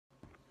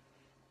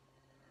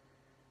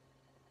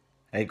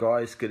Hey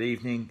guys, good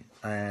evening.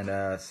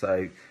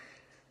 So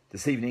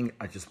this evening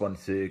I just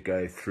wanted to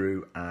go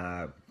through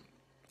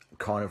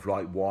kind of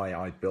like why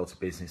I built a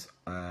business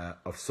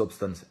of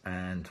substance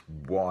and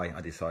why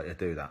I decided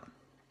to do that.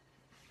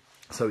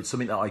 So it's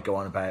something that I go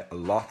on about a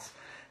lot,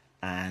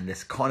 and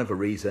there's kind of a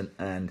reason.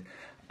 And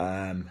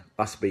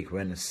last week we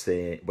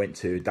went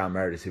to Dan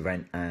Meredith's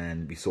event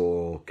and we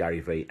saw Gary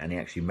Vee, and he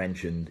didn't actually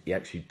mention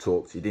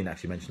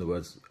the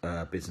words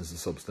business of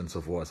substance,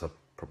 otherwise I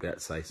probably had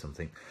to say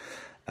something.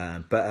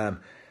 But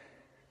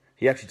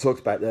he actually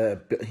talked about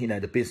the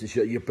business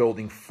you're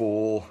building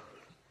for,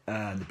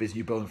 the business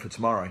you're building for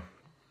tomorrow.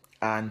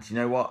 And you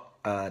know what?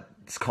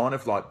 It's kind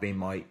of like been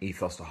my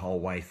ethos the whole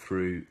way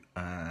through.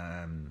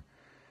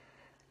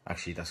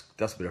 Actually, that's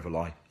a bit of a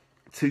lie.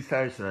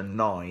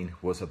 2009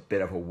 was a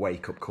bit of a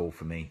wake-up call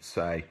for me.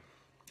 So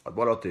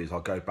what I'll do is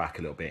I'll go back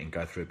a little bit and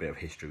go through a bit of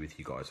history with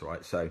you guys, all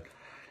right? So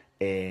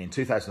in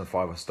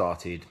 2005, I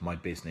started my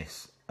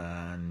business,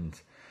 and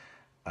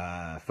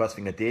first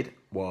thing I did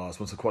was,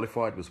 once I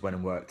qualified, was went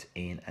and worked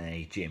in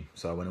a gym.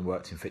 So I went and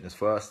worked in Fitness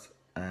First,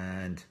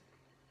 and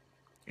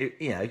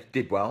it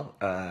did well.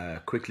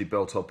 Quickly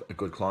built up a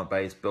good client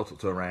base, built up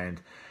to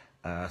around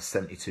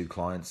 72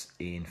 clients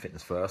in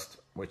Fitness First,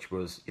 which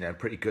was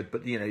pretty good.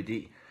 But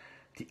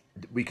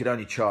we could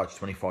only charge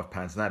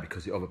 £25 an hour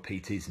because the other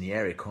PTs in the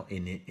area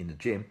in the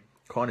gym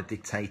kind of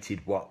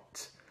dictated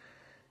what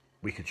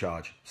we could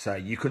charge. So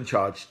you couldn't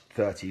charge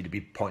 30, it'd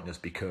be pointless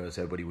because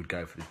everybody would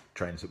go for the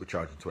trainers that were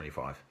charging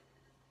 25.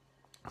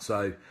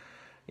 So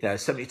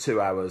 72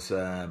 hours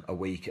a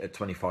week at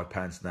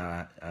 £25 an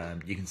hour,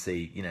 you can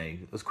see I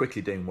was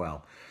quickly doing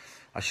well.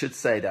 I should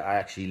say that I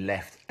actually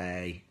left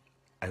a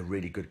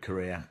really good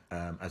career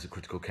as a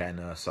critical care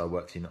nurse. So I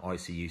worked in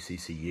ICU,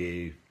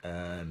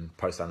 CCU,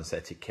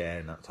 post-anaesthetic care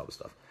and that type of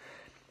stuff.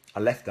 I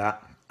left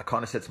that. I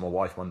kind of said to my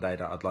wife one day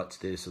that I'd like to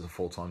do this as a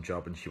full-time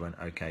job, and she went,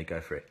 okay, go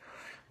for it.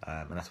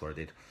 And that's what I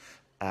did.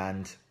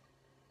 And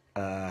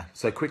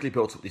so I quickly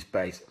built up this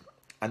base.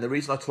 And the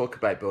reason I talk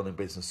about building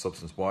business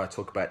substance, why I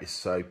talk about this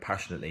so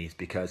passionately, is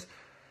because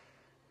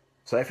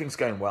everything's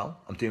going well.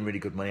 I'm doing really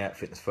good money out at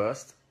Fitness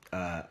First.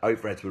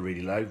 Overheads were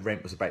really low.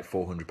 Rent was about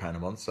 £400 a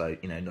month, so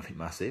nothing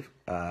massive.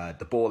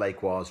 The ball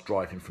ache was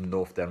driving from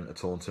North Devon to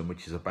Taunton,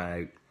 which is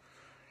about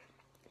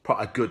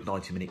a good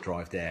 90-minute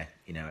drive there,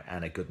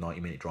 and a good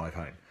 90-minute drive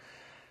home.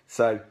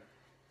 So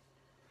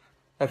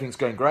everything's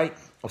going great.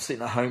 I was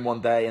sitting at home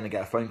one day and I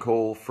get a phone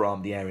call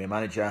from the area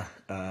manager,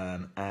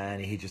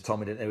 and he just told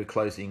me that they were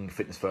closing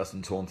Fitness First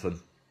in Taunton.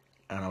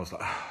 And I was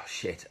like, oh,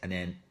 shit. And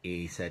then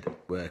he said,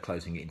 we're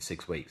closing it in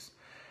 6 weeks.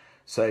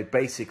 So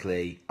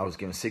basically, I was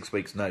given 6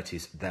 weeks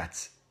notice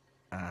that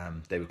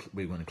we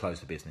were going to close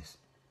the business.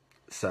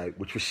 So,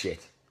 which was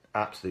shit.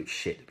 Absolute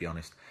shit, to be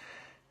honest.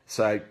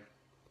 So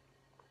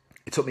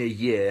it took me a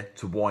year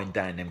to wind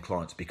down them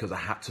clients because I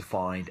had to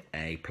find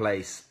a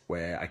place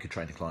where I could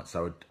train the clients.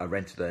 So I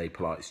rented a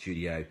Pilates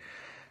studio.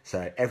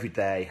 So every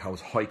day I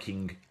was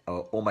hiking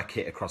all my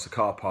kit across a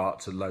car park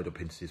to load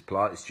up into this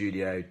Pilates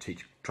studio,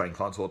 train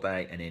clients all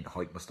day, and then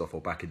hike my stuff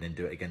all back and then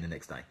do it again the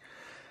next day.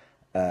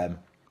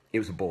 It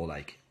was a ball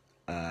ache.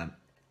 I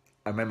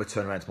remember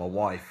turning around to my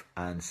wife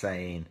and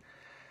saying,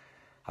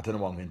 I don't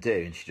know what I'm going to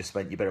do. And she just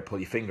went, you better pull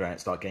your finger out and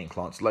start getting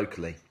clients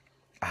locally.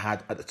 I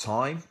had, at the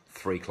time,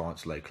 3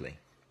 clients locally.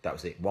 That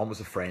was it. One was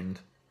a friend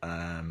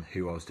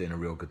who I was doing a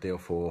real good deal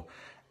for,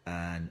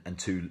 and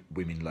 2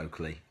 women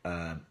locally.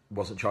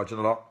 Wasn't charging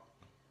a lot.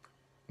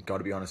 Got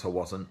to be honest, I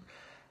wasn't.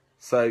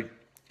 So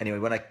anyway,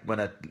 when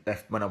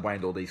I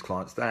wound all these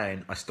clients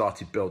down, I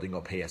started building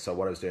up here. So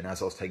what I was doing,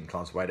 as I was taking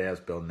clients away there, I was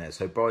building there.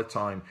 So by the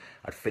time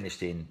I'd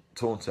finished in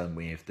Taunton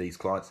with these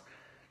clients,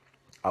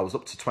 I was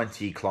up to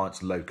 20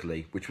 clients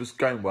locally, which was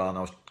going well, and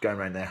I was going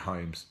around their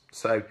homes.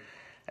 So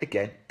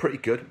again, pretty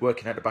good,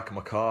 working out the back of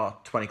my car,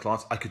 20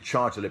 clients. I could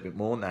charge a little bit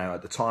more now.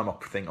 At the time, I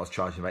think I was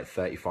charging about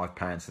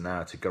 £35 an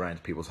hour to go around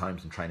to people's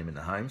homes and train them in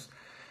their homes.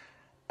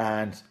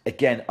 And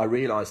again, I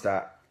realised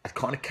that I'd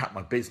kind of capped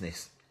my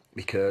business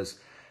because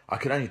I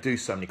could only do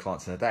so many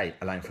clients in a day,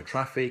 allowing for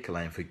traffic,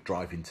 allowing for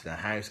driving to their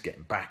house,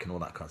 getting back and all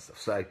that kind of stuff.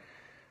 So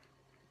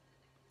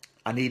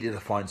I needed to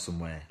find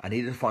somewhere.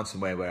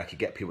 Where I could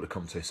get people to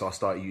come to. So I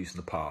started using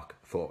the park.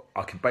 I thought,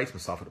 I can base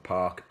myself at the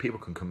park. People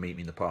can come meet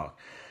me in the park.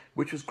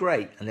 Which was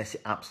great, unless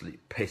it absolutely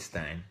pissed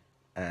down,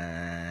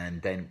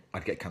 and then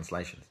I'd get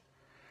cancellations.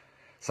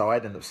 So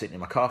I'd end up sitting in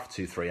my car for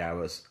 2-3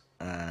 hours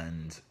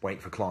and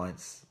waiting for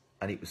clients,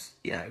 and it was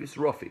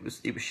rough. It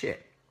was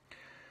shit.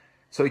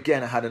 So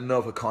again, I had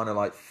another kind of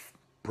like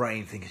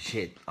brain thinking,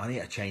 shit, I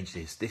need to change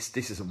this.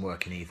 This isn't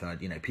working either.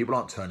 People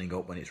aren't turning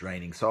up when it's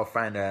raining. So I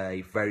found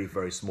a very,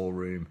 very small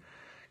room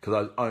because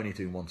I was only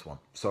doing one-to-one.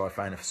 So I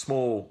found a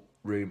small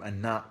room,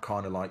 and that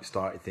kind of like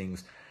started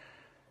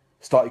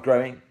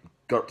growing.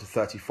 Got up to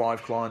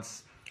 35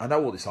 clients. I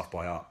know all this off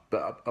by heart,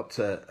 but up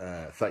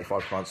to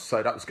 35 clients.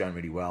 So that was going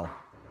really well.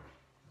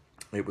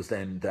 It was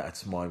then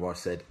that my wife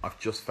said, I've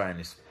just found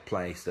this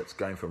place that's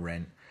going for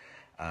rent.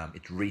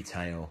 It's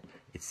retail.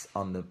 It's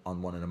on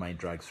one of the main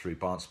drags through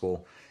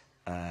Barnsport.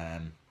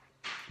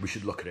 We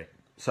should look at it.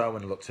 So I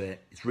went and looked at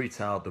it. It's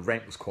retail. The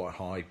rent was quite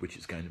high, which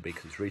it's going to be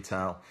because it's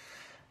retail.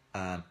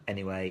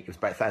 Anyway, it was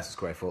about 1,000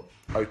 square foot.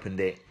 Opened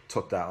it,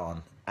 took that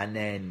on, and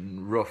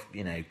then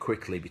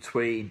quickly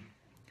between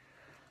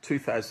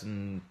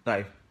 2000,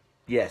 no,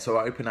 yeah. So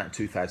I opened that in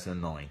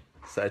 2009.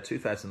 So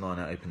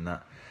 2009, I opened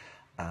that.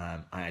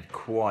 I had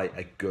quite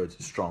a good,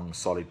 strong,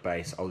 solid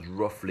base. I was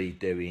roughly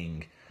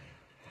doing,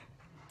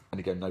 and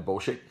again, no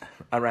bullshit,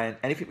 around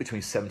anything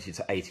between 70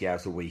 to 80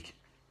 hours a week.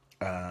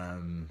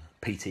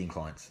 PT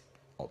clients.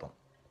 Hold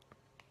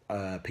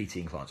on.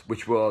 PT clients,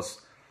 which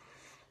was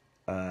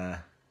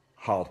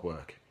hard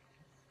work.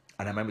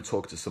 And I remember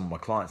talking to some of my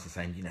clients and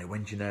saying,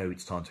 when do you know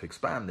it's time to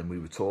expand? And we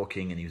were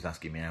talking, and he was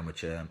asking me how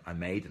much I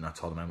made, and I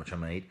told him how much I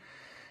made.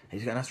 And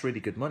he's going, that's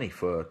really good money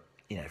for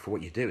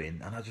what you're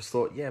doing. And I just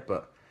thought, yeah,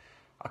 but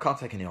I can't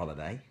take any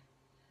holiday.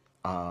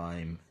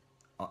 I'm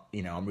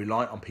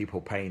reliant on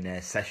people paying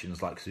their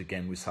sessions. Like, so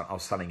again, I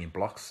was selling in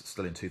blocks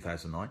still in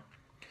 2009.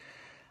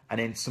 And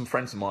then some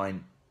friends of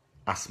mine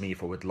asked me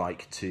if I would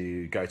like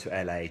to go to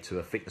LA to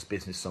a fitness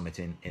business summit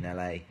in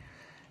LA.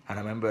 And I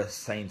remember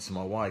saying to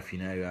my wife,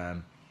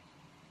 I'm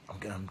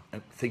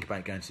thinking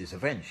about going to this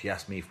event. She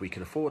asked me if we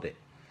could afford it.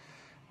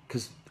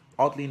 Because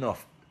oddly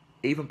enough,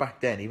 even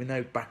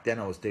though back then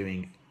I was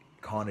doing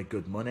kind of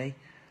good money,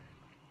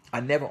 I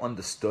never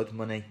understood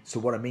money.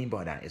 So what I mean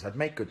by that is I'd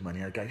make good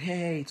money. I'd go,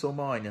 hey, it's all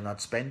mine. And I'd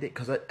spend it.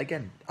 Because, I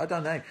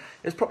don't know.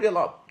 There's probably a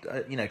lot,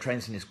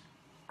 trainers in this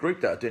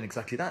group that are doing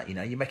exactly that.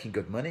 You're making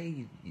good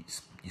money. You're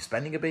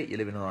spending a bit. You're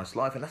living a nice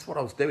life. And that's what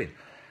I was doing.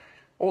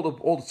 All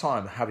the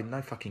time, having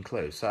no fucking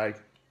clue. So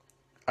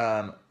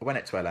I went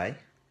out to LA.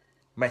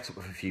 Met up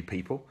with a few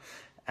people.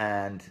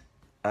 And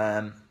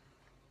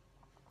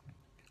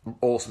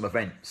awesome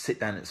event. Sit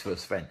down at this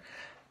first event.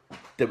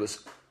 There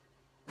was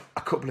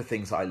a couple of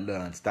things that I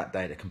learned that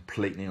day that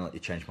completely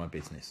changed my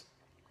business.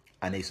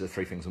 And these are the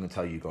three things I'm going to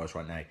tell you guys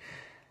right now.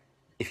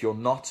 If you're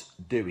not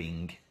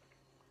doing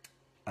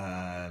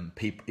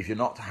if you're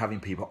not having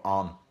people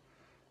on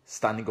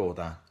standing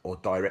order or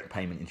direct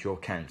payment into your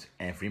account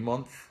every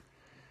month,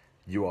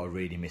 you are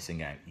really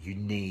missing out. You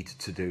need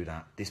to do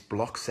that. This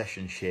block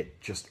session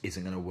shit just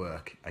isn't going to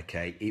work,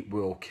 okay? It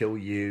will kill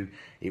you.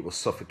 It will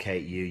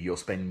suffocate you. You'll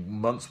spend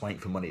months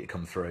waiting for money to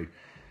come through.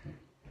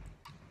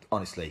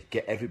 Honestly,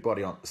 get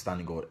everybody on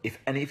standing order. If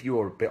any of you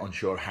are a bit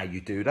unsure how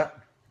you do that,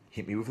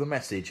 hit me with a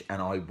message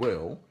and I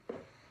will.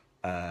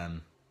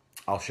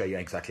 I'll show you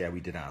exactly how we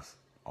did ours.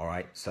 All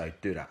right, so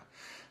do that.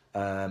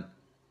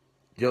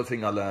 The other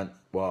thing I learned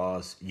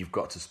was you've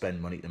got to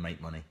spend money to make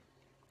money.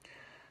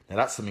 Now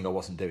that's something I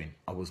wasn't doing.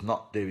 I was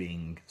not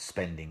doing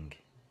spending,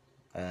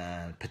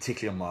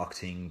 particularly on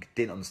marketing.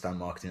 Didn't understand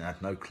marketing. I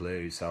had no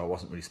clue, so I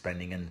wasn't really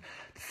spending. And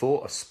the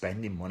thought of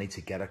spending money to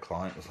get a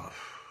client was like,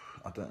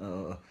 I don't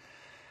know.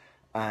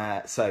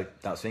 So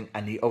that was the thing.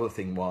 And the other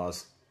thing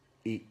was,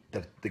 the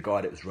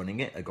guy that was running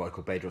it, a guy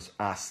called Bedros,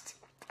 asked,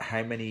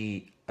 how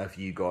many of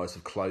you guys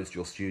have closed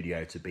your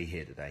studio to be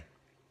here today?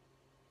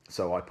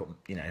 So I put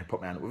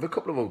my hand up with a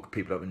couple of other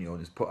people up in the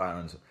audience, put our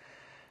hands up.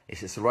 He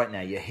says, so right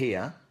now you're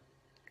here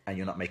and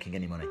you're not making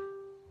any money.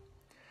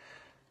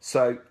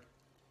 So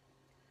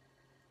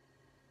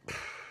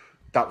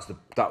that was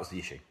the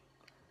issue.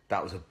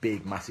 That was a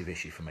big, massive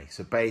issue for me.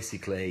 So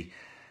basically,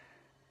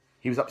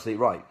 he was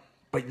absolutely right.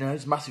 But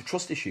there's massive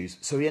trust issues.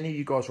 So any of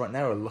you guys right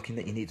now are looking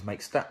that you need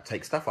to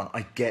take staff on.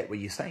 I get what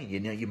you're saying.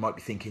 You might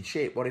be thinking,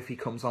 shit, what if he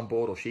comes on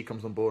board or she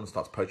comes on board and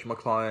starts poaching my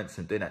clients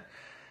and doing that?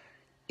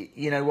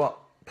 You know what?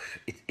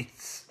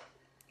 It's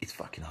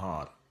fucking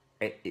hard.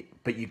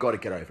 But you got to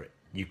get over it.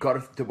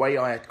 The way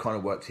I had kind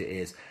of worked it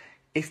is,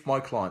 if my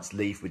clients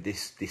leave with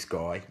this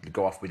guy,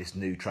 go off with this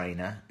new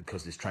trainer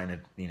because this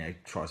trainer,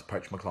 tries to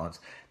poach my clients,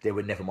 they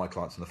were never my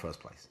clients in the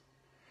first place.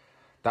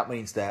 That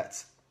means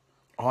that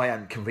I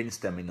hadn't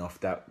convinced them enough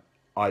that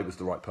I was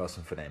the right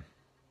person for them.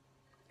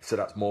 So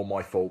that's more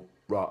my fault.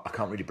 Right, I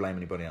can't really blame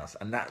anybody else.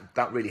 And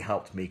that really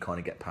helped me kind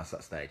of get past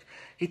that stage.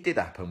 It did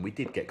happen. We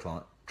did get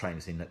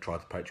trainers in that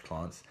tried to poach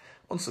clients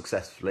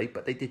unsuccessfully,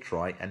 but they did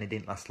try, and it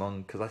didn't last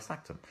long because I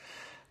sacked them.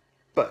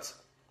 But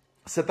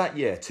so that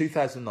year,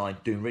 2009,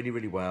 doing really,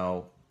 really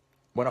well.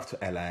 Went off to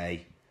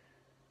LA.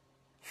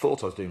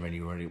 Thought I was doing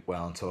really, really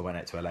well until I went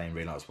out to LA and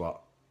realised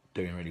what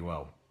doing really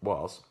well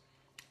was.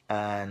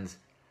 And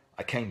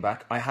I came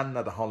back. I hadn't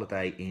had a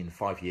holiday in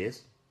 5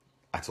 years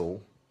at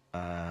all,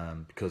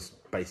 because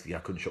basically I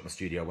couldn't shut my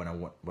studio when I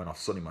went off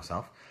sunning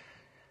myself.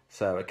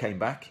 So I came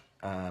back,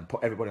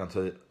 put everybody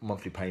onto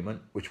monthly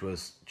payment, which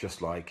was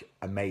just like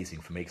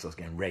amazing for me because I was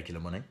getting regular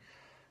money.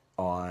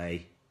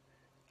 I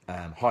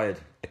hired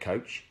a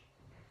coach,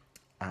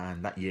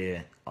 and that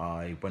year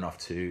I went off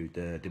to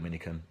the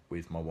Dominican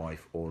with my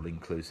wife, all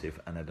inclusive,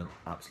 and had an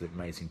absolute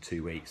amazing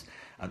 2 weeks.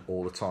 And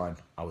all the time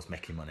I was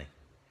making money.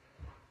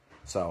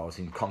 So I was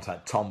in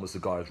contact. Tom was the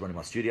guy who was running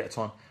my studio at the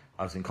time.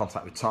 I was in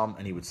contact with Tom,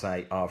 and he would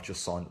say, oh, I've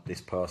just signed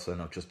this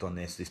person. I've just done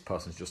this. This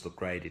person's just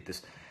upgraded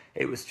this.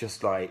 It was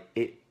just like,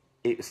 it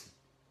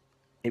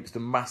was the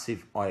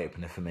massive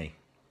eye-opener for me.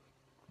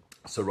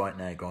 So right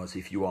now, guys,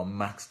 if you're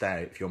maxed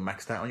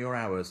out on your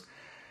hours,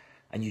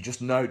 and you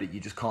just know that you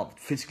just can't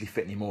physically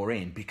fit any more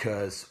in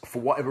because for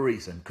whatever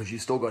reason, because you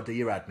still got to do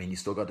your admin, you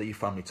still got to do your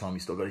family time, you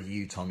still got to do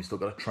you time, you still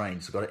got to train,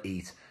 you still got to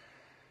eat.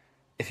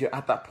 If you're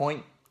at that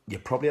point, you're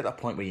probably at that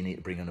point where you need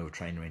to bring another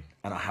trainer in.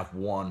 And I have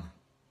one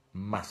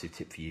massive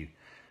tip for you.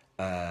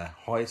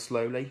 Hire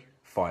slowly,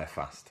 fire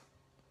fast.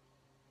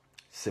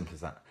 Simple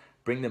as that.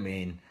 Bring them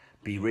in,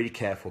 be really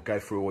careful, go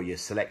through all your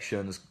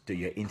selections, do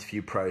your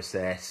interview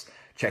process,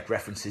 check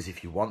references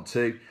if you want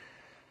to.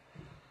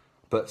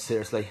 But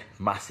seriously,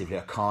 massively,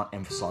 I can't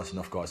emphasize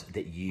enough, guys,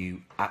 that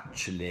you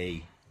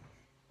actually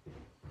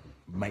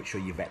make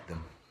sure you vet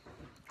them.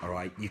 All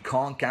right, you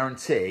can't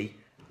guarantee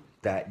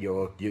that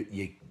you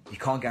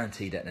can't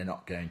guarantee that they're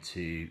not going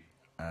to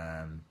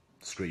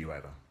screw you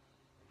over.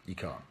 You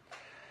can't.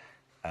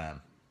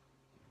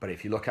 But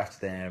if you look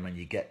after them and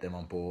you get them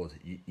on board,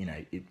 you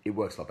know it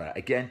works a lot better.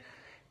 Again,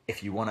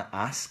 if you want to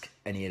ask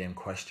any of them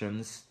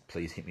questions,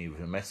 please hit me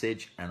with a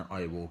message and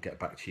I will get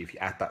back to you. If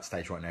you're at that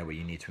stage right now where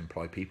you need to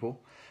employ people,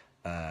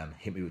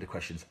 hit me with the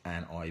questions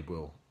and I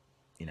will,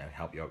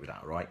 help you out with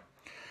that, right?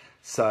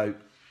 So,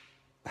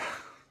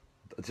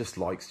 just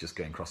likes just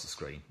going across the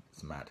screen.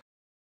 It's mad.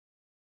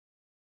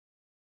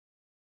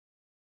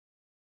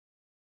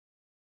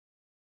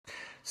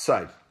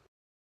 So,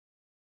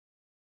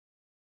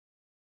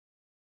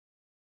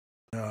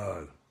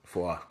 no,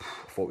 I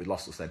thought we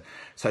lost us then.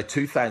 So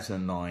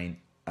 2009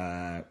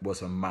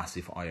 was a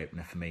massive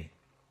eye-opener for me.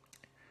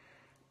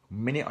 The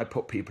minute I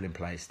put people in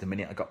place, the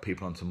minute I got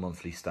people onto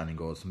monthly standing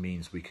orders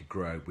means we could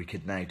grow. We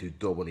could now do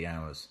double the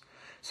hours.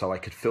 So I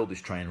could fill this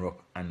trainer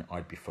up and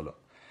I'd be full up.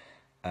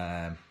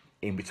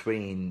 In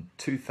between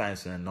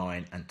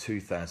 2009 and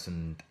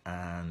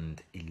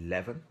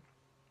 2011,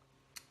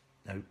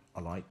 no, I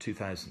lied,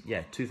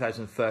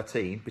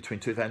 2013, between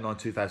 2009 and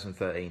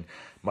 2013,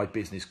 my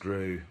business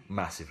grew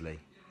massively,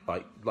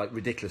 like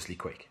ridiculously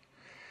quick.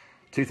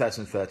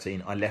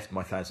 2013, I left my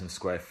 1,000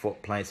 square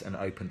foot place and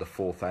opened a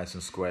 4,000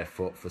 square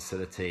foot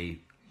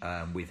facility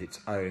with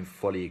its own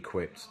fully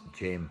equipped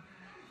gym.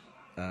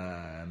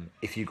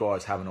 If you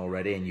guys haven't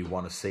already and you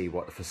want to see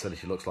what the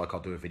facility looks like, I'll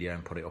do a video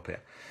and put it up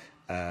here.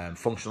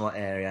 Functional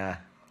area.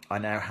 I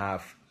now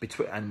have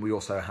and we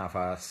also have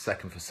our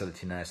second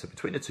facility now. So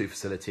between the two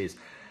facilities,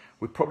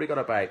 we've probably got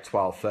about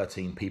 12,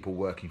 13 people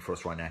working for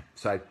us right now.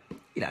 So,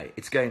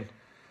 it's going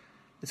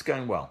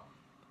well.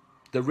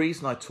 The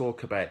reason I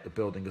talk about the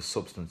building of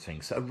substance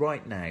thing, so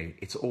right now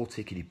it's all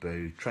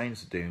tickety-boo.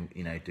 Trains are doing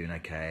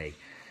okay.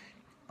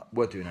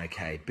 We're doing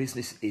okay.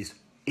 Business is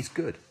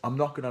good. I'm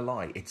not gonna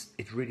lie. It's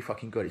really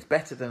fucking good. It's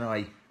better than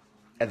I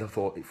ever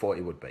thought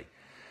it would be.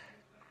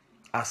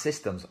 Our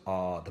systems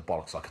are the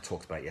bollocks, like I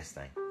talked about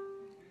yesterday.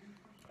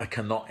 I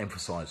cannot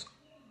emphasize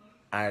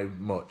how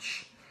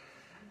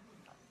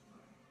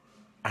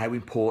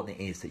important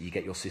it is that you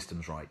get your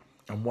systems right.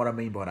 And what I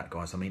mean by that,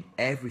 guys, I mean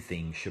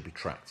everything should be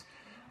tracked.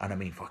 And I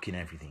mean fucking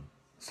everything.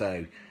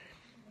 So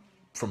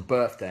from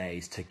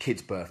birthdays to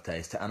kids'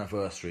 birthdays to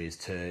anniversaries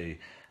to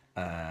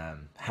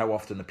how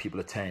often the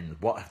people attend,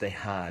 what have they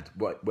had,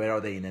 where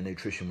are they in their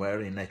nutrition, where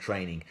are they in their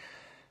training,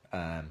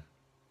 how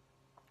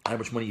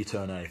much money you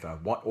turn over,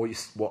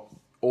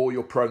 all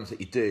your programs that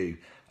you do,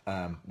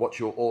 what's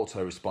your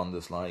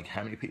autoresponders like,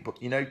 how many people,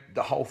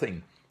 the whole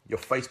thing, your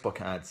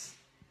Facebook ads.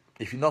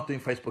 If you're not doing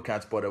Facebook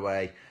ads, by the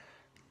way,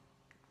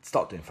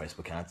 start doing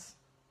Facebook ads.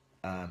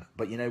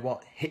 But you know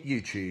what? Hit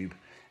YouTube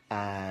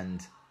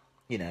and,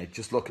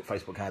 just look at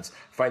Facebook ads.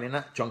 Failing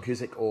that, John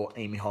Cusack or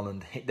Amy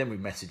Holland, hit them with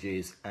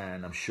messages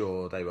and I'm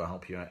sure they will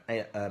help you out.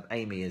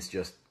 Amy is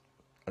just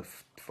a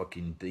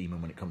fucking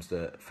demon when it comes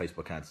to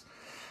Facebook ads.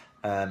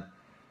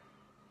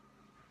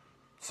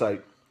 So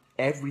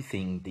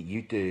everything that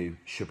you do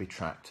should be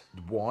tracked.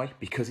 Why?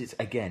 Because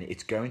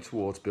it's going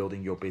towards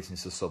building your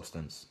business of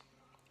substance.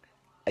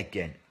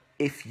 Again,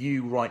 if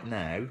you right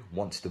now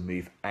wanted to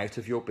move out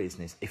of your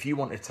business, if you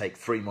want to take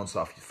 3 months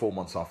off, 4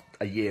 months off,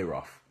 a year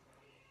off,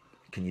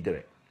 can you do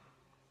it?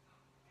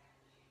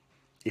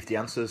 If the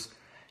answer's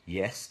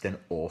yes, then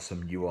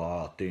awesome. You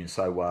are doing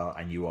so well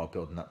and you are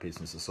building that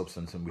business of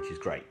substance, and which is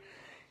great.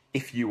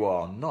 If you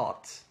are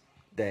not,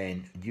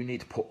 then you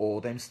need to put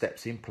all them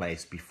steps in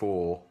place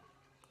before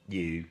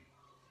you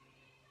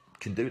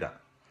can do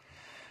that.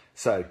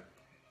 So,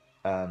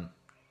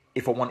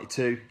 if I wanted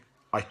to,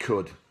 I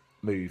could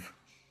move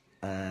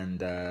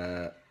and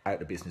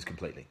out of business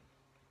completely,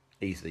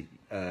 easily.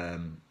 I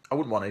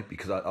wouldn't want to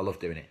because I love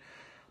doing it,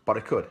 but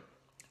I could,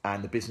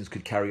 and the business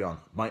could carry on.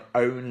 My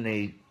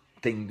only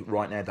thing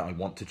right now that I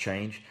want to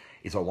change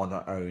is I want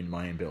to own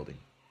my own building.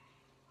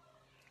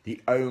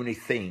 The only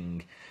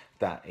thing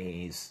that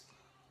is,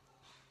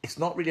 it's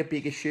not really a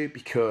big issue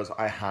because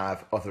I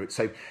have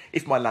so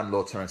if my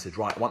landlord turns and says,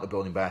 right, I want the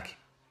building back,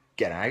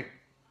 get out,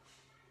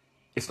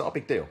 it's not a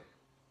big deal.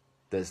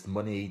 There's the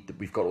money,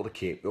 we've got all the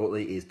kit, all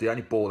it is. The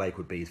only ball ache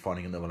would be is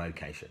finding another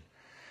location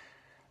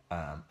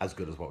as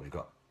good as what we've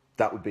got.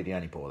 That would be the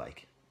only ball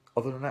ache.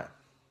 Other than that,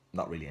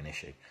 not really an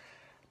issue.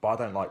 But I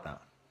don't like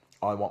that.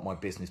 I want my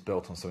business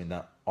built on something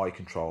that I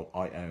control,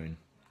 I own,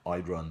 I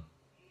run,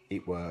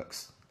 it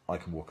works, I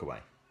can walk away.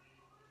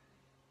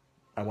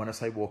 And when I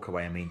say walk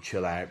away, I mean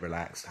chill out,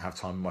 relax, have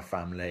time with my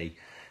family,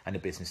 and the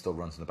business still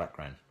runs in the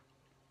background.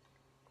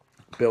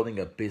 Building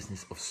a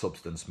business of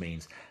substance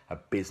means a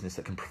business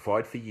that can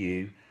provide for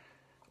you,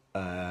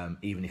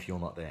 even if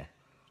you're not there.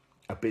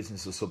 A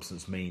business of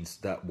substance means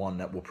that one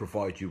that will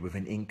provide you with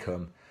an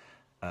income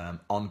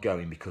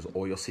ongoing, because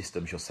all your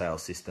systems, your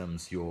sales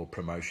systems, your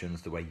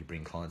promotions, the way you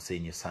bring clients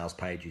in, your sales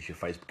pages, your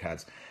Facebook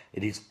ads,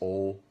 it is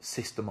all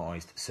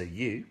systemized so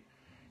you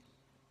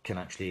can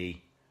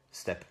actually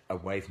step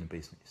away from the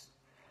business.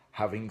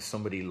 Having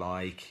somebody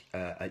like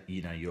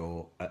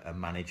you're a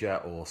manager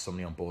or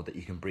somebody on board that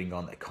you can bring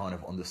on that kind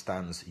of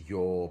understands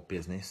your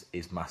business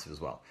is massive as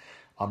well.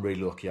 I'm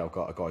really lucky. I've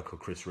got a guy called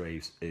Chris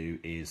Reeves who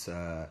is he's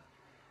a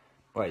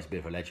bit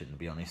of a legend, to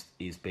be honest.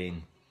 He's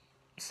been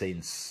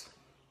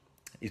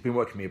working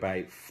with me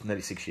about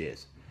nearly 6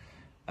 years,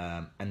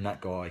 and that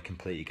guy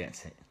completely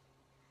gets it.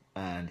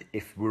 And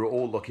if we're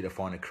all lucky to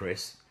find a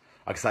Chris,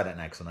 I can say that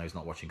now because I know he's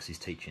not watching because he's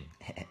teaching.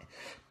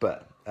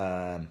 But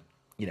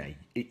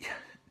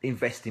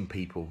invest in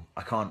people.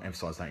 I can't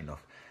emphasize that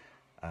enough.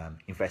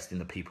 Invest in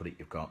the people that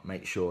you've got.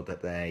 Make sure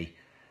that they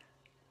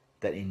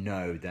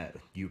know that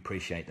you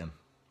appreciate them,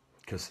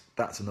 because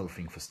that's another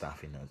thing for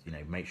staffing.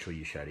 Make sure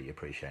you show that you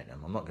appreciate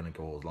them. I'm not going to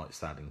go all like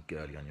sad and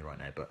girly on you right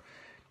now, but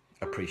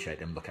appreciate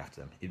them, look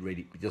after them.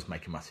 It does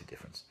make a massive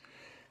difference.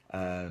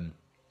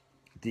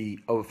 The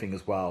other thing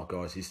as well,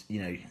 guys, is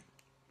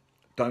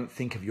don't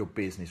think of your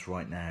business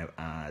right now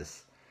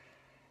as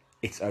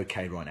it's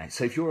okay right now.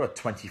 So if you're a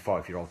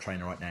 25-year-old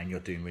trainer right now and you're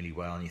doing really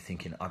well and you're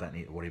thinking, I don't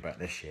need to worry about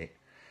this shit,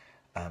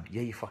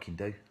 yeah, you fucking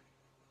do.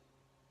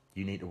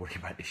 You need to worry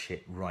about this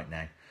shit right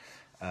now.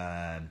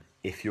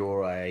 If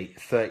you're a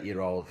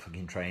 30-year-old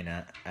fucking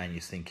trainer and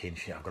you're thinking,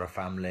 shit, I've got a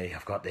family,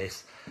 I've got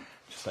this,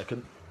 just a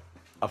second,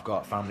 I've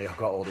got a family, I've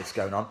got all this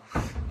going on,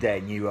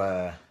 then you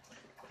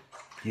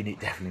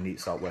definitely need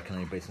to start working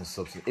on your business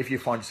substance. If you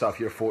find yourself,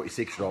 you're a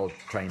 46-year-old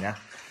trainer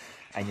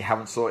and you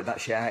haven't sorted that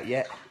shit out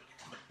yet,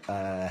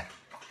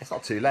 it's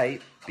not too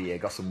late, but yeah,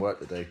 got some work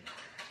to do.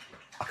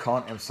 I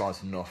can't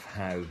emphasize enough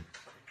how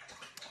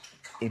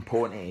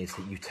important it is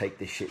that you take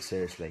this shit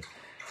seriously.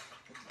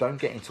 Don't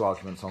get into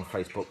arguments on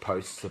Facebook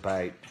posts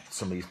about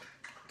somebody's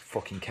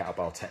fucking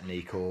kettlebell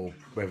technique or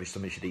whether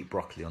somebody should eat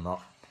broccoli or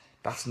not.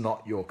 That's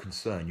not your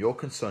concern. Your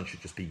concern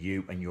should just be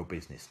you and your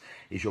business.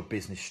 Is your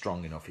business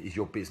strong enough? Is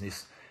your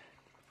business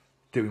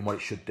doing what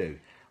it should do?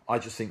 I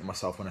just think to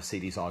myself when I see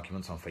these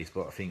arguments on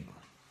Facebook, I think,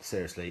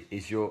 seriously,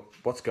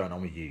 what's going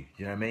on with you?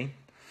 You know what I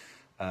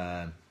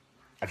mean?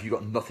 Have you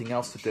got nothing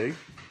else to do?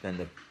 Then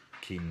they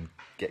can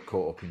get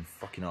caught up in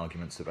fucking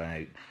arguments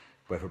about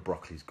whether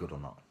broccoli's good or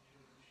not.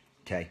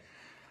 Okay?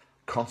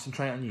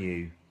 Concentrate on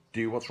you.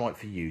 Do what's right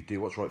for you.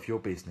 Do what's right for your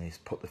business.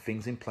 Put the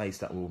things in place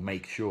that will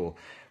make sure.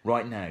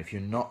 Right now, if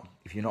you're not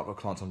got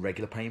clients on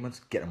regular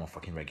payments, get them on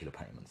fucking regular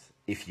payments.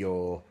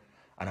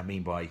 And I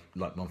mean by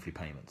like monthly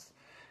payments.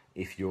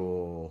 If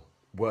you're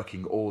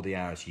working all the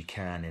hours you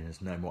can and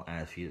there's no more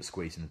hours for you to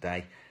squeeze in a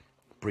day,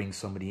 bring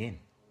somebody in.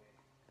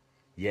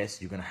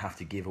 Yes, you're going to have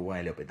to give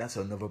away a little bit. That's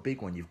another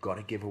big one. You've got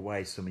to give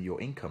away some of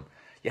your income.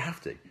 You have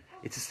to.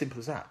 It's as simple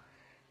as that.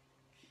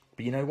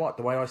 But you know what?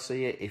 The way I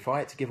see it, if I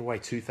had to give away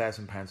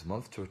 £2,000 a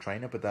month to a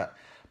trainer, but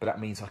that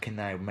means I can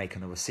now make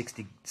another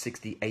 60,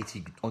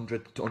 80,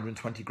 100 to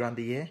 120 grand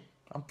a year,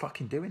 I'm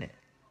fucking doing it.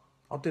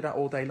 I'll do that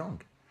all day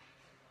long.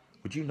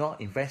 Would you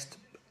not invest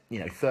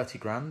 30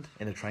 grand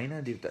in a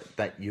trainer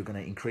that you're going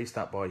to increase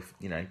that by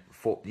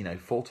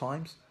 4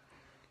 times?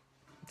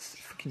 It's a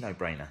fucking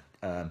no-brainer.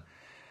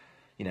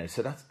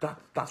 So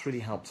that's really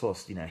helped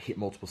us hit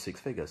multiple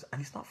six figures,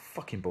 and it's not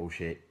fucking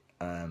bullshit.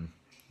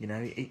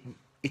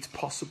 It's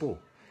possible.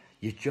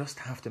 You just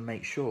have to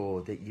make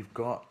sure that you've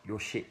got your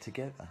shit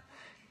together.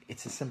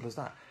 It's as simple as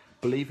that.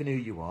 Believe in who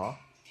you are.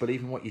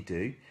 Believe in what you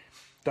do.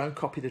 Don't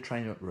copy the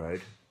trainer up the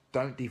road.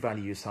 Don't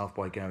devalue yourself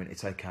by going,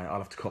 it's okay, I'll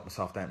have to cut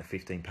myself down to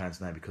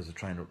 £15 now because the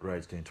trainer up the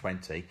road's doing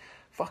 20.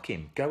 Fuck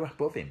him. Go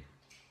above him.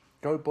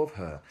 Go above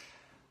her.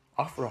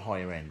 Offer a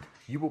higher end.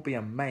 You will be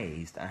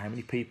amazed at how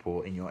many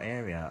people in your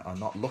area are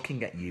not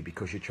looking at you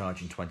because you're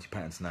charging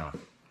 £20 an hour.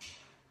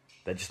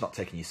 They're just not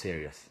taking you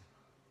serious.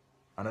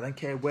 And I don't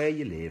care where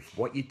you live,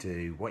 what you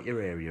do, what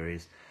your area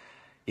is.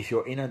 If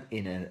you're in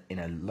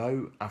a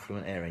low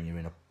affluent area and you're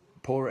in a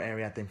poorer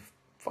area, then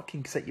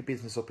fucking set your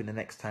business up in the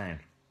next town.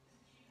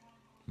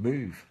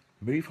 Move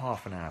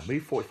half an hour,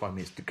 move 45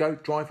 minutes, to go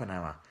drive an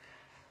hour.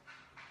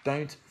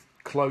 Don't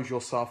close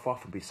yourself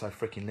off and be so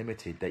freaking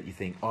limited that you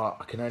think,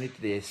 I can only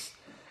do this.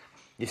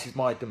 This is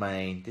my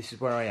domain. This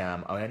is where I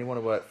am. I only want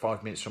to work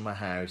 5 minutes from my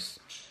house.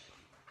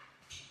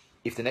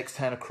 If the next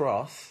town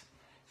across,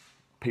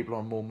 people are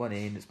on more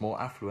money and it's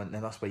more affluent,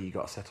 then that's where you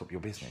got to set up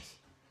your business.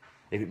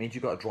 If it means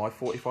you've got to drive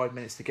 45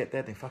 minutes to get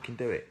there, then fucking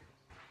do it.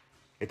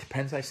 It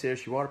depends how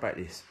serious you are about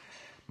this.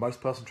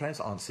 Most personal trainers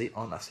aren't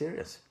that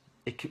serious.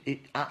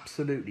 It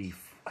absolutely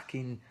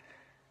fucking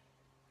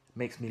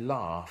makes me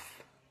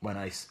laugh when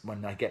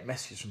I get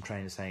messages from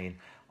trainers saying,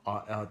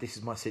 this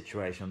is my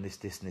situation on this,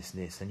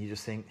 and you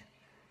just think,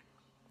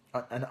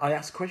 and I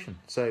ask a question,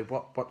 so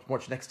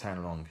what's your next town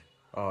along?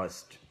 Oh,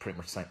 it's pretty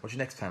much the same. What's your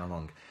next town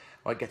along?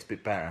 Oh, it gets a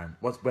bit better.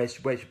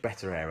 Where's your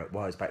better area?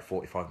 Well, it's about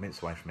 45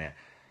 minutes away from here.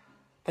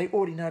 They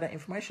already know that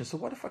information, so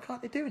why the fuck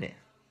aren't they doing it?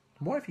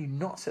 Why have you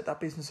not set that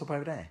business up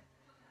over there?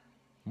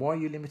 Why are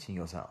you limiting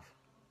yourself?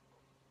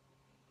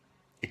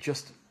 It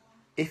just,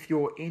 if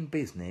you're in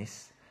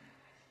business,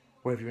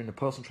 whether you're in the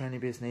personal training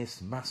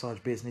business, massage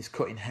business,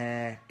 cutting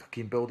hair,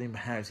 fucking building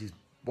houses,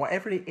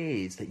 whatever it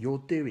is that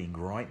you're doing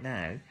right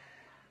now,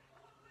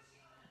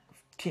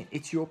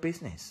 it's your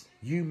business.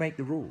 You make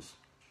the rules.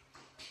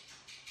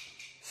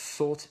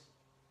 Sort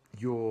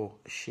your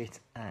shit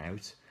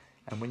out,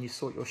 and when you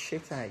sort your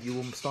shit out, you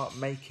will start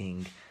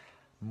making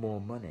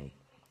more money.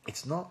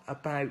 It's not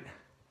about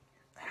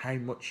how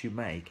much you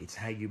make, it's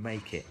how you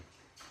make it.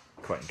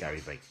 Quoting Gary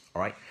Vee,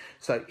 all right?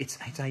 So it's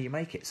how you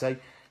make it. So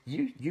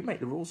you make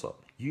the rules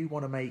up. You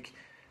want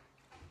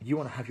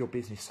to have your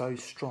business so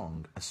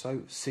strong and so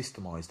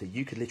systemized that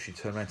you could literally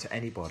turn around to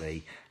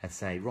anybody and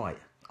say, right,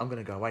 I'm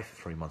going to go away for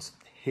 3 months.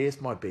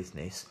 Here's my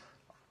business.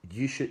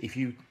 You should, if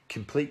you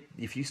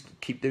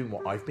keep doing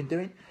what I've been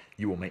doing,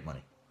 you will make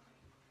money.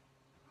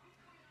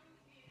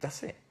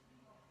 That's it.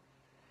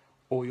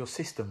 Or your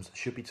systems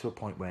should be to a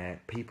point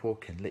where people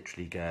can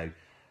literally go,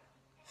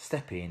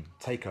 step in,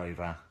 take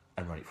over,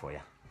 and run it for you.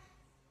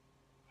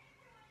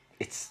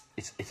 It's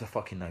a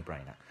fucking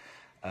no-brainer.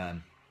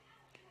 I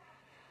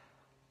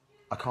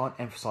can't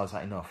emphasize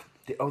that enough.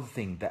 The other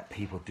thing that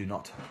people do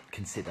not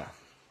consider,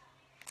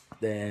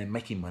 they're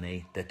making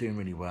money, they're doing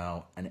really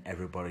well, and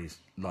everybody's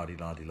lardy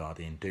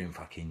and doing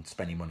fucking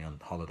spending money on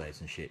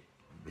holidays and shit.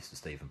 Mr.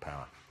 Stephen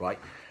Power, right?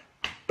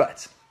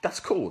 But that's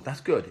cool.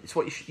 That's good. It's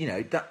what you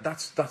should,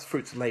 that's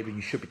fruits of labour.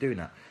 You should be doing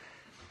that.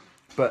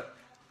 But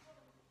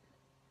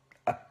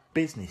a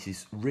business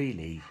is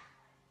really,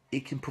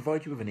 it can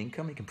provide you with an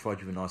income. It can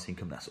provide you with a nice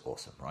income. That's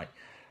awesome, right?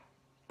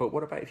 But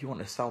what about if you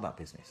want to sell that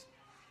business?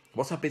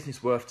 What's that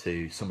business worth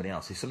to somebody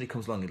else? If somebody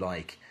comes along and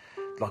like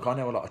I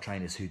know a lot of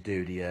trainers who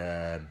do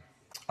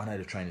I know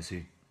the trainers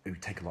who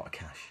take a lot of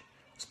cash,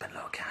 spend a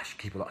lot of cash,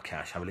 keep a lot of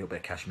cash, have a little bit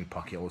of cash in my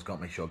pocket. Always got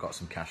to make sure I got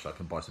some cash so I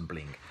can buy some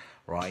bling,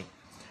 right?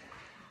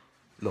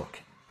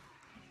 Look,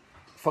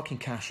 fucking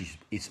cash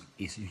is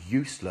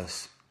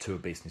useless to a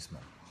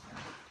businessman.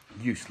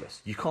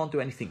 Useless. You can't do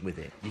anything with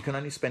it. You can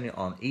only spend it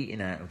on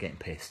eating out or getting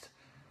pissed.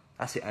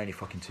 That's the only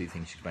fucking two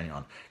things you can spend it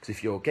on. Because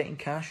if you're getting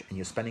cash and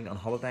you're spending it on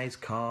holidays,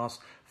 cars,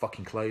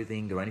 fucking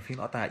clothing or anything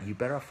like that, you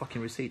better have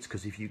fucking receipts,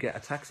 because if you get a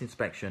tax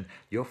inspection,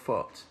 you're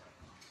fucked.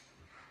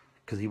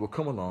 Because he will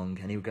come along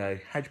and he'll go,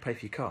 how'd you pay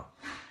for your car?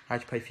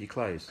 How'd you pay for your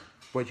clothes?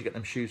 Where'd you get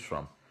them shoes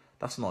from?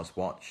 That's a nice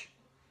watch.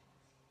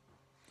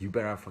 You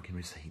better have fucking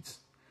receipts.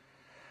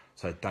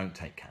 So don't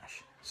take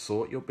cash.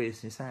 Sort your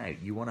business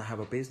out. You want to have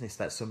a business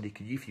that somebody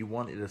could, if you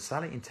wanted to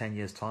sell it in 10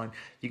 years' time,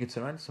 you can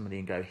turn around to somebody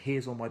and go,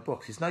 here's all my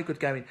books. It's no good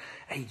going,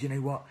 hey, do you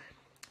know what?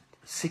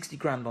 60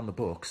 grand on the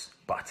books,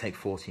 but I take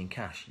 40 in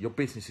cash. Your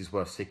business is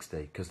worth 60,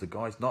 because the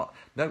guy's no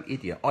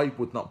idiot. I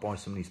would not buy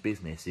somebody's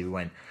business if he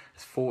went,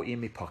 there's 40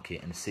 in my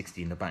pocket and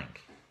 60 in the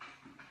bank.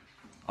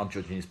 I'm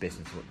judging his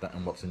business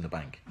and what's in the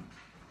bank.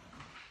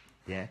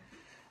 Yeah?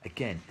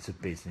 Again, it's a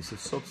business of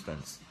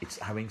substance. It's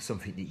having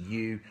something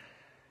that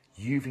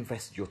you've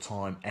invested your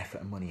time,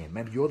 effort and money in.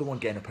 Remember, you're the one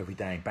getting up every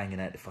day and banging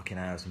out the fucking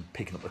hours and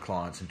picking up the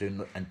clients and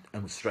doing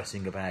and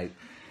stressing about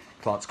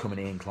clients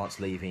coming in, clients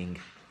leaving,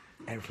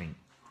 everything.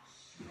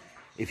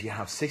 If you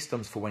have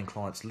systems for when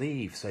clients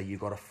leave, so you've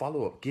got a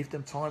follow-up, give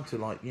them time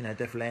to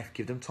they've left,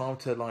 give them time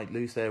to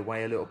lose their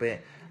way a little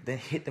bit, then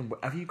hit them.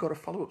 Have you got a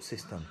follow-up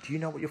system? Do you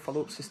know what your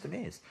follow-up system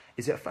is?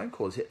 Is it a phone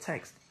call? Is it a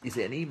text? Is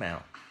it an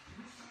email?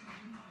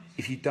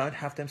 If you don't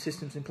have them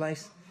systems in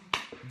place,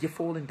 you're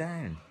falling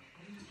down.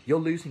 You're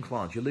losing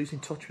clients. You're losing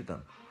touch with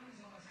them.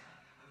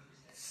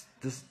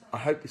 I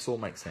hope this all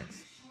makes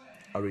sense.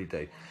 I really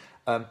do.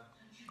 I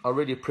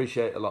really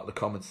appreciate a lot of the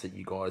comments that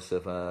you guys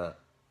have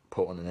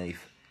put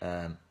underneath.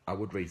 I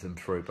would read them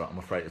through, but I'm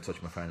afraid to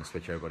touch my phone and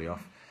switch everybody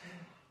off.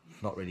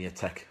 Not really a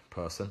tech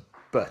person.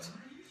 But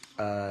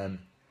I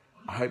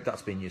hope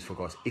that's been useful,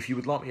 guys. If you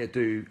would like me to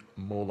do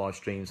more live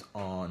streams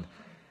on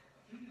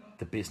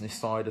the business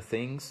side of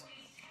things,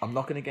 I'm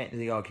not going to get into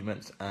the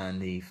arguments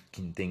and the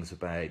things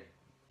about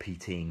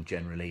PTing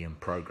generally and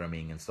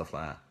programming and stuff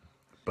like that.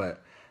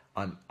 But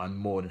I'm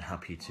more than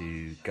happy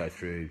to go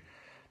through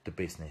the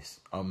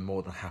business. I'm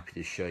more than happy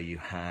to show you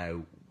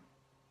how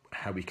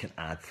we can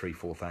add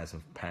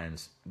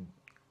 £3,000-4,000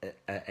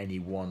 at any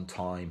one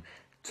time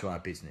to our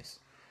business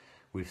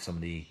with some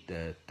of the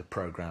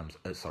programs.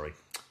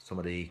 Some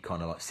of the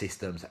kind of like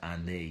systems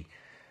and the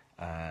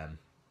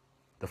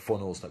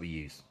funnels that we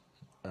use.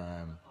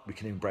 We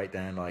can even break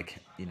down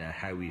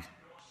how we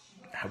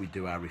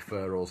do our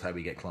referrals, how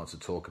we get clients to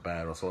talk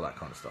about us, all that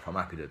kind of stuff. I'm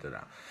happy to do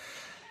that.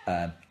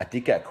 I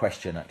did get a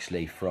question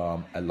actually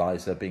from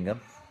Eliza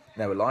Bingham.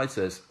 Now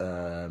Eliza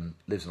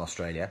lives in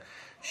Australia.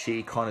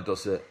 She kind of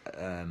does a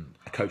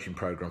coaching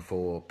program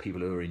for people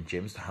who are in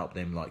gyms to help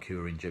them,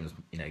 who are in gyms,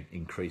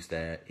 increase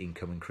their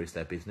income, increase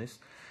their business.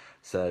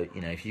 So,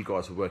 if you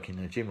guys are working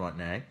in a gym right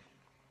now,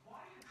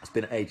 it's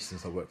been ages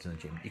since I worked in a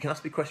gym. You can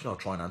ask me a question, I'll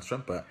try and answer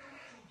them, but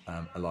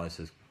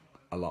Eliza's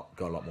got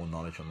a lot more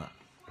knowledge on that.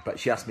 But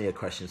she asked me a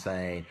question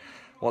saying,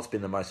 what's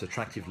been the most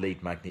attractive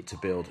lead magnet to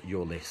build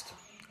your list?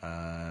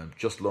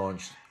 Just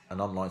launched an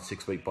online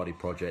 6-week body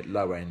project,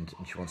 low end,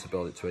 and she wants to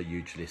build it to a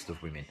huge list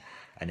of women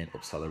and then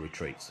upsell her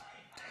retreats.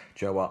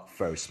 Do you know what?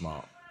 Very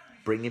smart.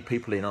 Bringing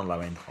people in on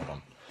low end. Hold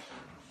on.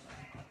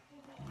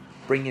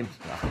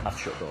 I've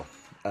shut the door.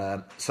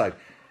 So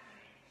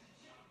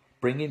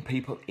bringing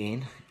people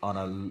in on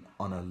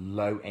a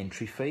low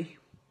entry fee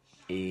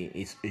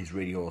is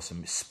really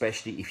awesome,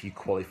 especially if you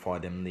qualify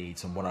them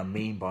leads. And what I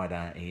mean by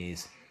that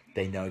is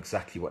they know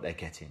exactly what they're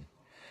getting.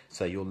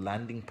 So your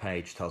landing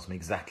page tells them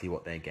exactly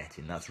what they're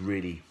getting. That's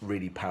really,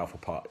 really powerful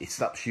part. It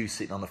stops you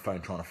sitting on the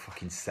phone trying to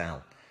fucking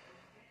sell.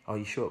 Are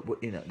you sure?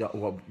 What you're going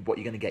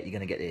to get? You're going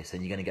to get this,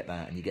 and you're going to get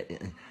that, and you get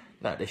it.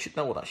 No, they should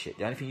know all that shit.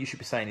 The only thing you should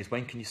be saying is,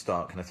 when can you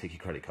start? Can I take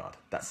your credit card?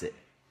 That's it.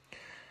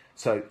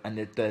 So, and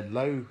the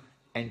low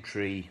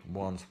entry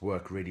ones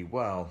work really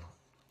well.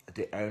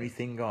 The only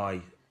thing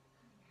I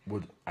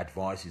would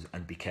advise is,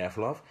 and be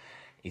careful of,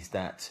 is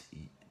that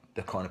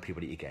the kind of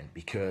people that you get.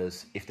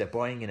 Because if they're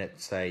buying in at,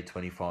 say,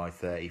 25,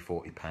 30,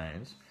 40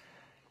 pounds,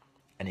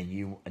 and then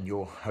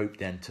your hope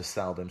then to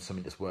sell them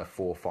something that's worth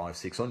 400, 500,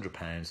 600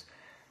 pounds,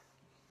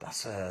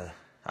 that's a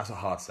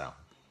hard sell.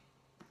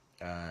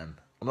 I'm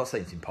not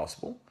saying it's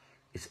impossible.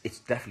 It's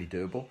definitely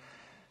doable,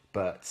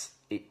 but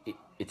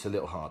it's a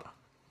little harder.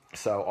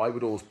 So I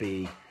would always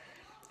be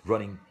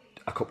running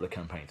a couple of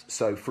campaigns.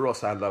 So for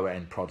us, our lower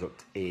end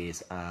product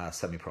is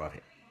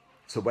semi-private.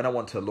 So when I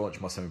want to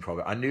launch my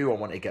semi-private, I knew I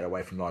wanted to get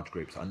away from large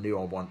groups. I knew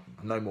I want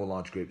no more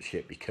large group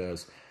shit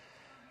because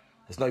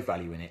there's no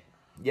value in it.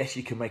 Yes,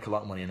 you can make a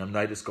lot of money, and I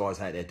know there's guys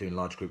out there doing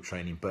large group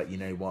training, but you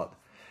know what?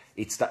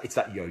 It's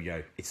that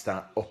yo-yo. It's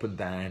that up and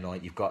down.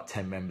 Like, you've got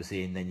 10 members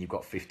in, then you've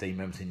got 15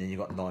 members in, then you've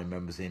got 9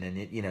 members in, and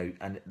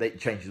and it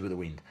changes with the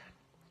wind.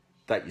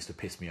 That used to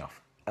piss me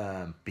off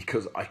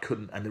because I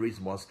couldn't, and the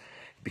reason was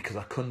because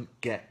I couldn't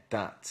get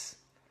that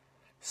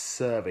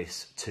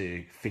service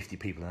to 50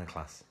 people in a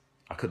class.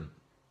 I couldn't.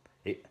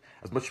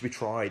 As much as we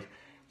tried,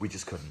 we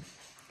just couldn't.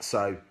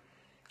 So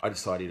I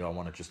decided I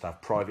want to just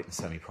have private and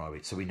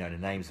semi-private, so we know the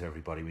names of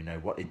everybody, we know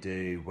what they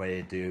do, where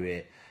they do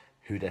it,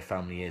 who their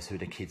family is, who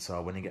their kids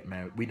are, when they get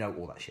married. We know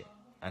all that shit,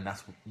 and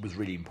that was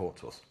really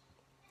important to us.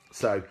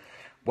 So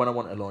when I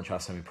wanted to launch our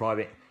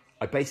semi-private,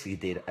 I basically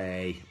did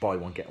a buy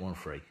one get one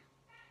free.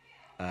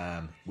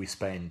 We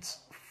spent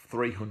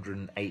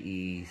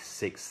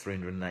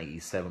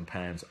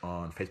 £387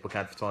 on Facebook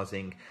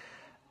advertising.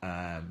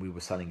 We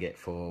were selling it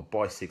for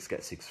buy 6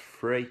 get 6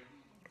 free,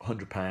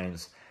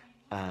 £100,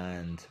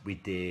 and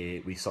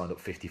we signed up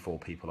 54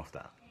 people off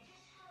that,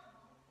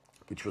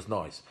 which was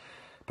nice.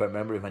 But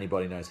remember, if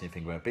anybody knows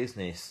anything about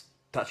business,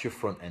 that's your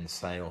front end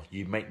sale.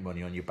 You make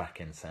money on your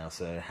back end sale.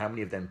 So how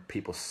many of them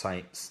people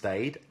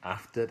stayed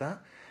after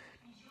that?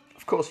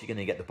 Of course, you're going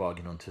to get the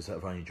bargain hunters that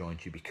have only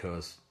joined you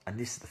because, and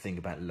this is the thing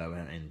about low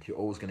end, you're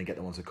always going to get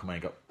the ones that come out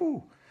and go,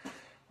 ooh,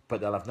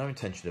 but they'll have no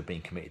intention of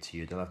being committed to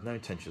you. They'll have no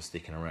intention of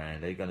sticking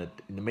around. They're going to,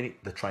 in the minute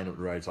the train up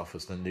the roads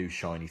offers the new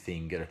shiny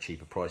thing at a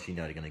cheaper price, you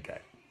know they're going to go.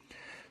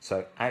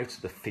 So out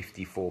of the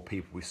 54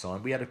 people we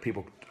signed, we had a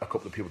couple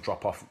of people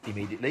drop off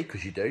immediately,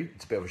 because you do.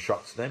 It's a bit of a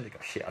shock to them. They go,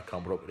 shit, I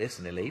can't put up with this,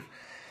 and they leave.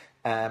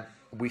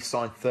 We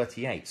signed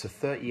 38. So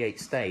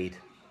 38 stayed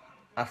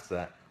after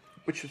that,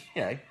 which was,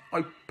 I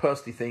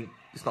personally think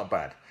it's not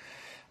bad.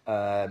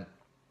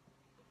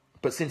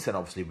 But since then,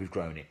 obviously, we've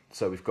grown it.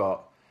 So we've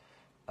got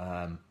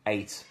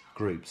 8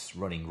 groups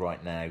running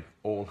right now.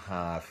 All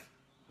have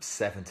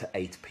 7 to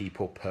 8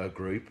 people per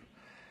group.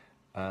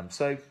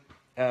 So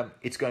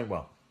it's going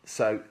well.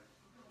 So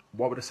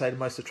what would I say the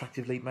most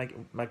attractive lead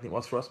magnet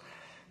was for us?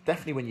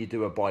 Definitely when you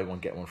do a buy one,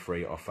 get one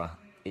free offer,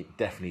 it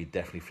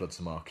definitely floods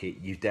the market.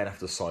 You then have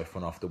to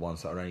siphon off the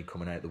ones that are only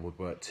coming out of the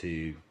woodwork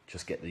to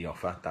just get the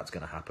offer. That's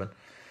going to happen.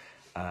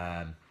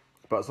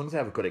 But as long as they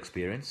have a good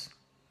experience,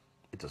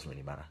 it doesn't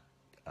really matter.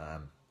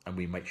 And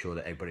we make sure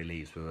that everybody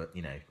leaves with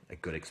a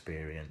good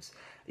experience.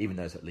 Even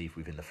those that leave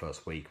within the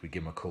first week, we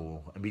give them a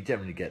call, and we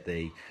generally get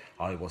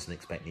I wasn't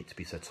expecting it to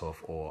be so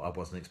tough, or I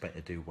wasn't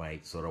expecting to do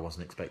weights, or I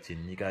wasn't expecting,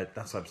 and you go,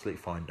 that's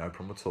absolutely fine, no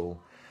problem at all,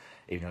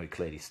 even though it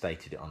clearly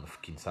stated it on the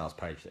fucking sales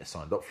page that they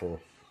signed up for.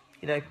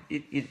 You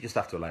just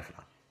have to allow for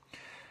that.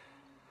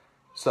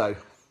 So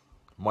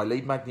my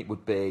lead magnet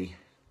would be,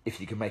 if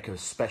you can make a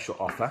special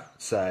offer,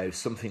 so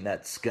something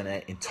that's going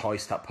to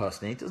entice that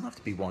person in. It doesn't have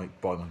to be buy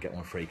one, get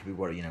one free. It could be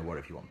whatever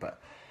you want,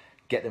 but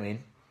get them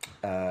in.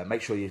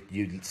 Make sure you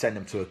send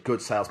them to a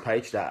good sales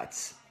page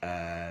that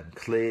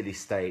clearly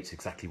states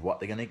exactly what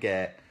they're going to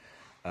get,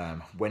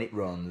 when it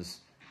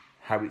runs,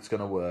 how it's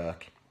going to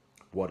work,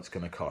 what it's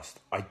going to cost.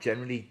 I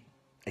generally,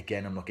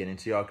 again, I'm not getting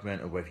into the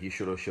argument of whether you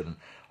should or shouldn't.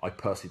 I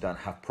personally don't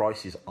have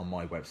prices on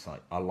my website.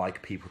 I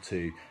like people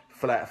to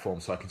fill out a form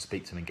so I can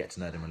speak to them and get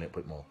to know them a little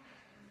bit more.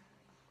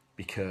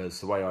 Because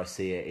the way I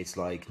see it, it's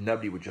like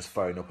nobody would just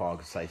phone up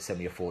and say, send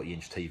me a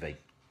 40-inch TV.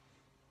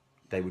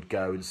 They would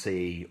go and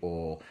see,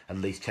 or at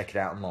least check it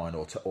out online,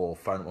 or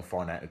phone up and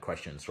find out the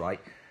questions, right?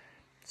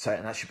 So,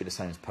 and that should be the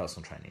same as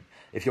personal training.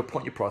 If you're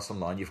putting your price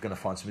online, you're going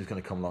to find somebody who's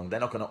going to come along. They're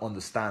not going to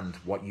understand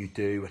what you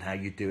do and how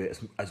you do it.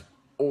 As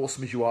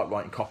awesome as you are at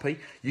writing copy,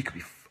 you could be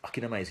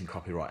fucking amazing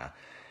copywriter.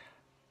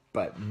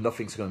 But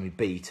nothing's going to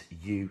beat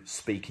you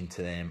speaking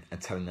to them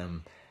and telling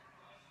them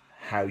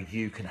how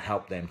you can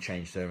help them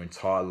change their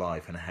entire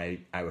life and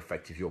how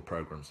effective your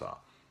programs are.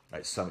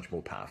 It's so much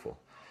more powerful.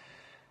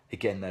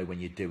 Again, though, when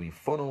you're doing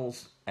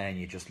funnels and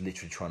you're just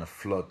literally trying to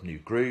flood new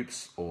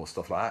groups or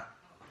stuff like that,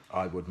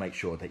 I would make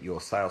sure that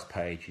your sales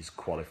page is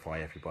qualify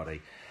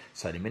everybody.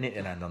 So the minute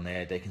they land on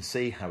there, they can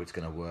see how it's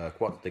going to work,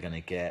 what they're going to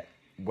get,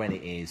 when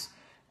it is,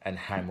 and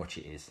how much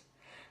it is.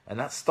 And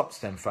that stops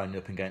them phoning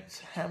up and going,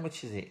 how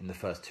much is it in the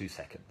first 2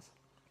 seconds?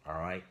 All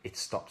right, it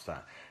stops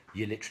that.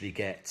 You literally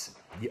get,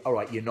 all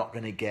right, you're not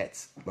going to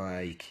get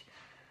like,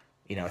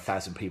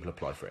 1,000 people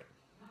apply for it.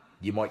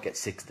 You might get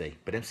 60,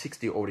 but them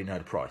 60 already know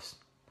the price.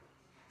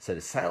 So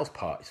the sales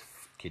part is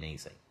fucking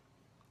easy.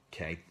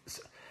 Okay,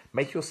 so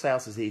make your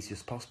sales as easy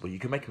as possible. You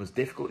can make them as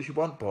difficult as you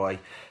want by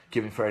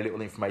giving very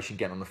little information,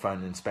 getting on the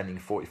phone and spending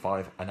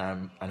 45 an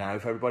hour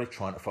with everybody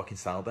trying to fucking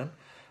sell them.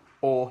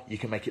 Or you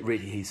can make it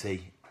really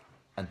easy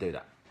and do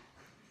that.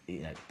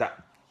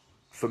 That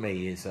for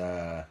me is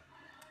a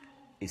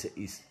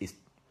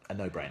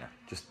no-brainer.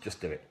 Just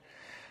do it.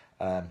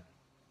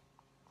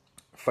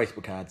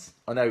 Facebook ads.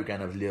 I know we're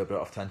going over a little bit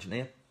off tangent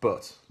here,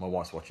 but my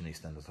wife's watching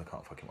EastEnders. I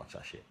can't fucking watch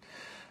that shit.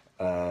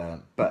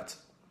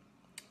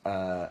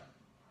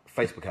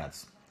 Facebook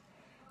ads.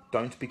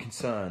 Don't be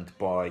concerned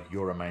by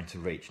your amount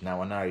of reach.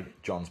 Now, I know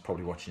John's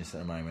probably watching this at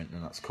the moment,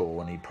 and that's cool,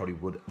 and he probably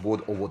would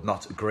or would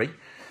not agree.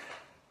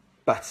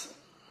 But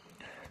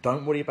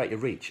don't worry about your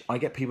reach. I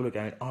get people who are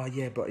going, oh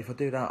yeah, but if I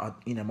do that,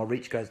 my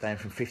reach goes down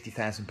from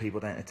 50,000 people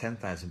down to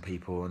 10,000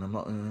 people, and I'm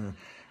not.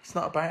 It's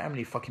not about how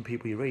many fucking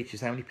people you reach;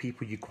 it's how many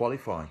people you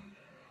qualify.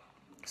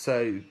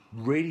 So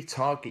really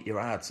target your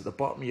ads. At the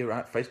bottom of your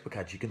Facebook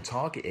ads, you can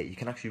target it. You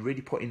can actually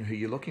really put in who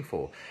you're looking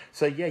for.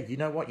 So yeah, you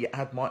know what? Your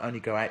ad might only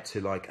go out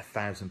to like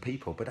 1,000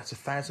 people, but that's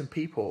 1,000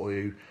 people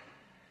who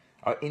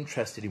are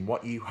interested in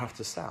what you have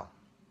to sell,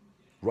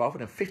 rather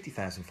than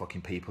 50,000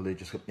 fucking people who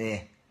just go,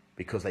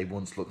 because they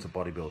once looked at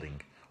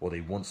bodybuilding, or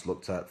they once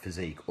looked at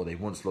physique, or they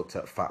once looked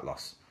at fat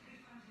loss.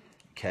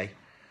 Okay?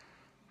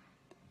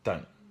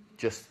 Don't.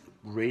 Just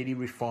really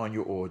refine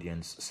your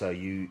audience. So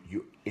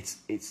it's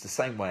the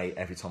same way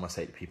every time I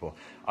say to people,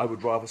 I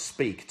would rather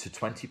speak to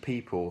 20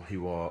 people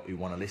who want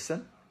to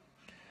listen,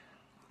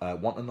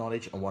 want the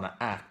knowledge and want to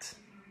act,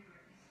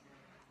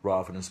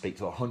 rather than speak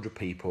to 100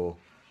 people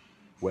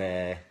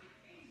where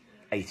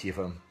 80 of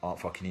them aren't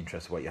fucking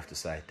interested in what you have to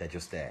say. They're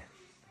just there.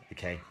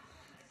 Okay?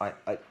 I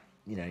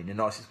in the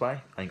nicest way,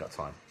 I ain't got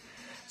time.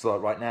 So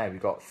like right now,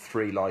 we've got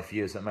 3 live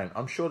viewers at the moment.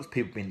 I'm sure there's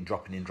people been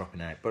dropping in,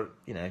 dropping out. But,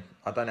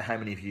 I don't know how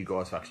many of you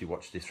guys have actually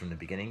watched this from the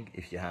beginning.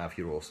 If you have,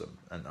 you're awesome.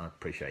 And I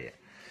appreciate it.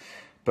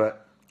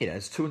 But,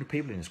 there's 200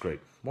 people in this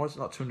group. Why is it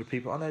not 200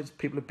 people? I know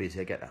people are busy,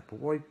 I get that. But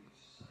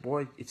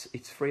why?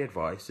 It's free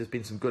advice. There's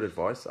been some good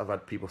advice. I've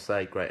had people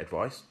say great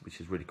advice,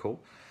 which is really cool.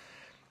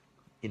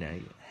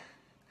 The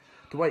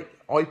way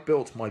I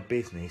built my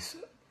business,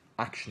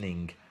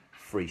 actioning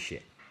free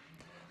shit.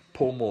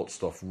 Paul Mort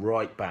stuff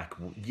right back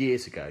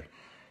years ago.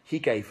 He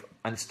gave,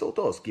 and still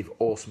does, give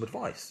awesome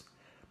advice.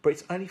 But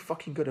it's only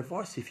fucking good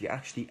advice if you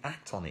actually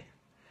act on it.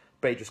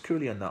 Bedros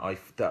Keuilian that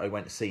I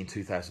went to see in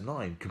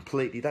 2009,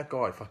 completely, that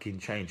guy fucking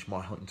changed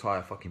my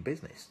entire fucking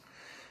business.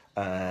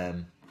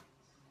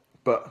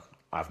 But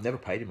I've never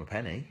paid him a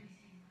penny.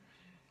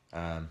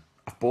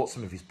 I've bought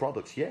some of his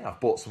products, yeah. I've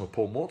bought some of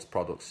Paul Mort's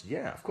products,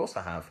 yeah, of course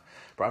I have.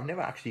 But I've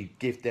never actually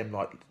give them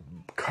like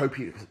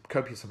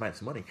copious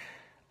amounts of money.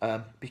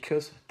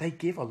 Because they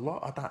give a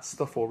lot of that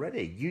stuff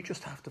already. You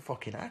just have to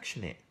fucking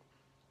action it.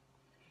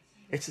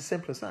 It's as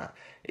simple as that.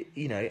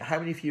 How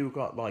many of you have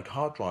got like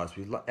hard drives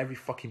with like every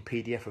fucking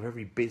PDF of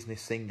every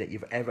business thing that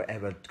you've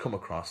ever come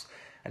across?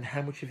 And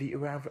how much of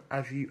you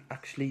have you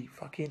actually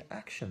fucking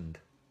actioned?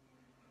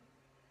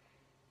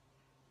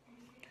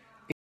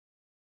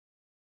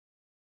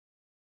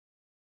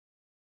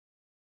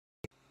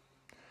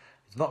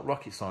 It's not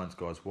rocket science,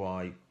 guys,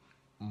 why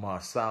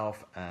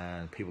myself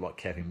and people like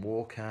Kevin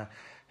Walker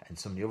and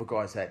some of the other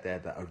guys out there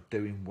that are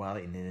doing well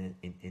in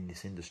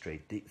this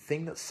industry. The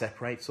thing that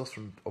separates us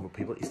from other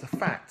people is the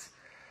fact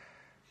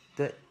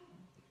that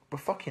we're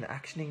fucking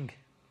actioning.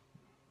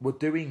 We're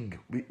doing.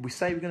 We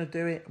say we're going to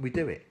do it, and we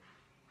do it.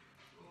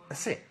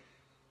 That's it.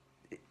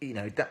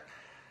 That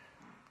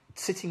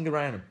sitting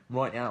around and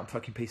writing out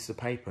fucking pieces of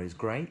paper is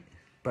great,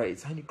 but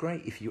it's only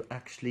great if you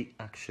actually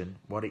action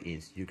what it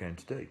is you're going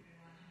to do.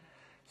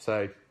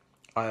 So,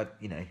 how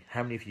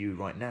many of you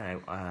right now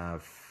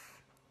have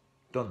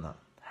done that?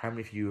 How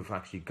many of you have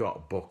actually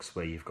got books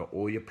where you've got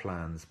all your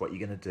plans, what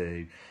you're going to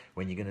do,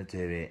 when you're going to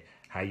do it,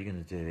 how you're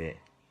going to do it?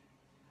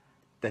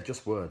 They're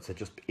just words. They're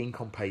just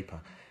ink on paper.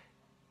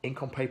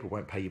 Ink on paper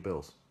won't pay your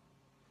bills.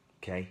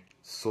 Okay?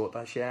 Sort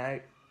that shit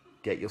out.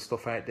 Get your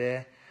stuff out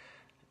there.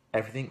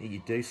 Everything that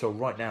you do. So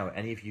right now,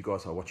 any of you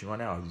guys that are watching right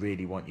now, I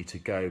really want you to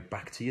go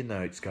back to your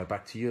notes, go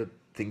back to your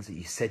things that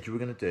you said you were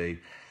going to do,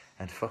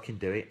 and fucking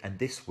do it. And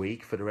this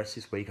week, for the rest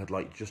of this week, I'd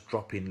like just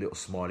drop in little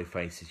smiley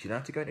faces. You don't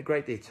have to go into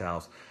great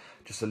details,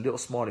 just a little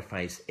smiley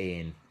face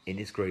in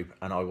this group,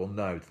 and I will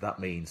know that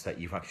means that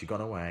you've actually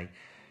gone away,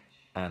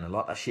 and a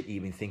lot of that shit that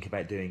you've been thinking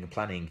about doing and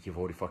planning, you've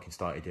already fucking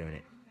started doing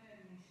it.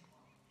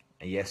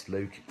 And yes,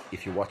 Luke,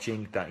 if you're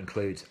watching, that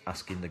includes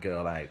asking the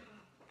girl out.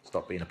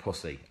 Stop being a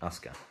pussy,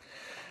 ask her.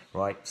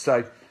 Right,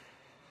 so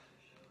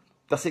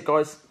that's it,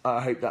 guys.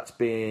 I hope that's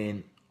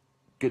been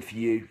good for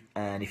you,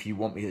 and if you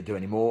want me to do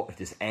any more, if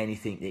there's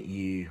anything that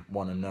you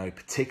want to know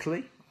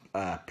particularly,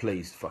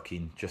 please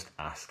fucking just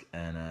ask,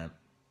 and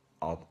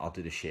I'll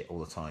do the shit all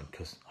the time,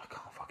 because I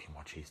can't fucking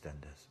watch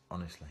EastEnders,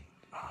 honestly.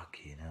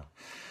 Fucking hell.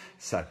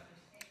 So,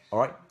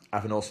 alright,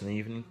 have an awesome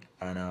evening,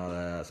 and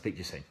I'll speak to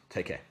you soon.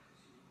 Take care.